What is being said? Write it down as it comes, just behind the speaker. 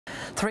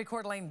Three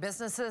Coeur d'Alene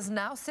businesses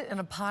now sit in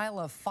a pile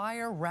of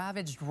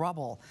fire-ravaged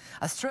rubble.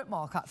 A strip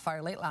mall caught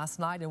fire late last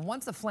night, and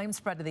once the flames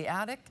spread to the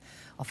attic,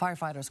 well,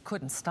 firefighters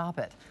couldn't stop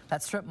it.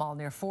 That strip mall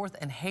near 4th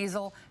and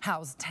Hazel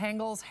housed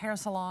Tangle's hair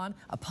salon,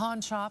 a pawn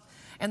shop,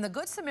 and the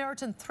Good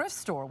Samaritan thrift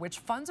store, which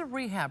funds a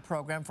rehab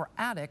program for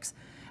addicts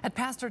at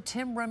Pastor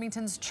Tim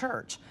Remington's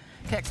church.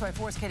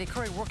 KXY4's Caiti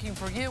Currey working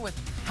for you with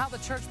how the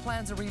church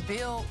plans to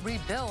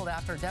rebuild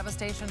after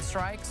devastation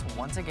strikes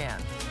once again.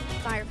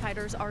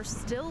 Firefighters are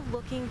still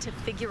looking to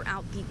figure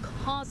out the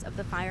cause of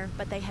the fire,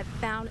 but they have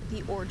found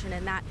the origin,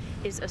 and that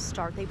is a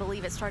start. They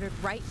believe it started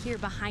right here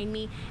behind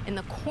me in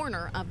the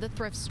corner of the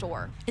thrift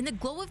store. In the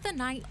glow of the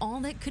night,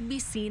 all that could be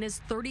seen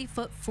is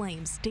 30-foot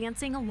flames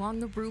dancing along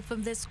the roof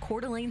of this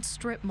Coeur d'Alene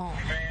strip mall.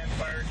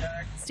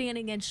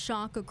 Standing in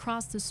shock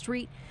across the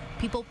street,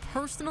 people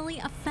personally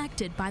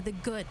affected by the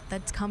good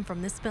that's come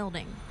from this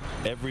building.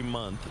 Every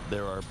month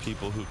there are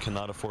people who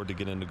cannot afford to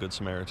get into Good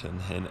Samaritan,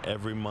 and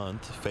every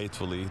month,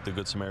 faithfully, the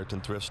Good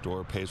Samaritan thrift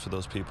store pays for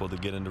those people to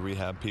get into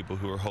rehab, people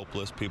who are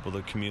hopeless, people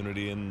the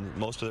community and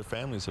most of their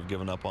families have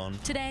given up on.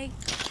 Today,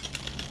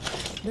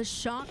 the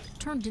shock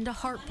turned into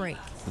heartbreak.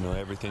 You know,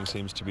 everything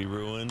seems to be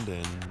ruined,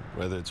 and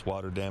whether it's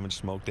water damage,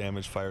 smoke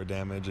damage, fire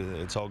damage,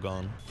 it's all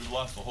gone. We've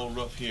lost the whole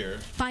roof here.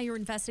 Fire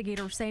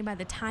investigators say by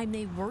the time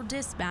they were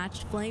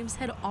dispatched, flames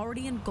had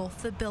already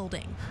engulfed the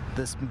building.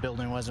 This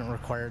building wasn't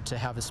required to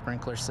have a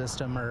sprinkler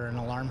system or an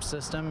alarm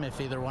system.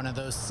 If either one of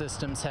those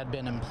systems had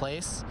been in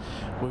place,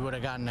 we would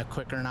have gotten a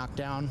quicker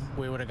knockdown.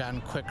 We would have gotten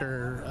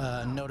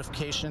quicker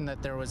notification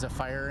that there was a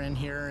fire in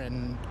here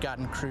and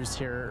gotten crews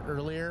here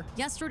earlier.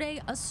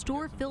 Yesterday, a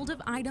store filled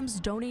of items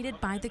donated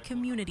by the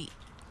community.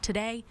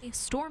 Today,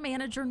 store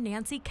manager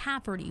Nancy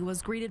Cafferty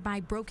was greeted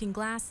by broken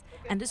glass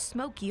and a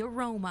smoky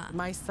aroma.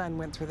 My son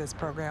went through this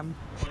program.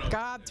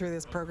 God, through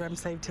this program,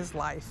 saved his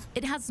life.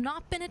 It has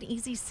not been an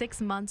easy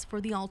 6 months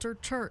for the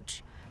altered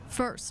church.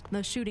 First,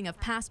 the shooting of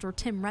Pastor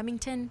Tim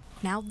Remington,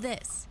 now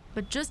this.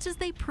 But just as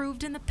they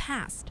proved in the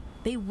past,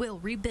 they will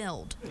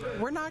rebuild.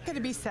 We're not going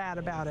to be sad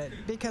about it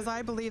because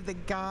I believe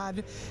that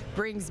God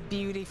brings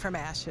beauty from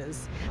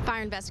ashes.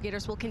 Fire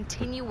investigators will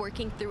continue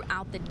working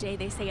throughout the day.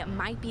 They say it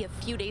might be a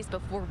few days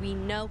before we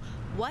know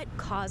what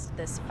caused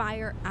this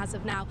fire. As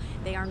of now,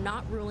 they are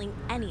not ruling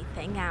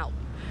anything out.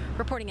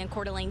 Reporting in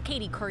Coeur d'Alene,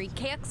 Caiti Currey,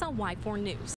 KXLY4 News.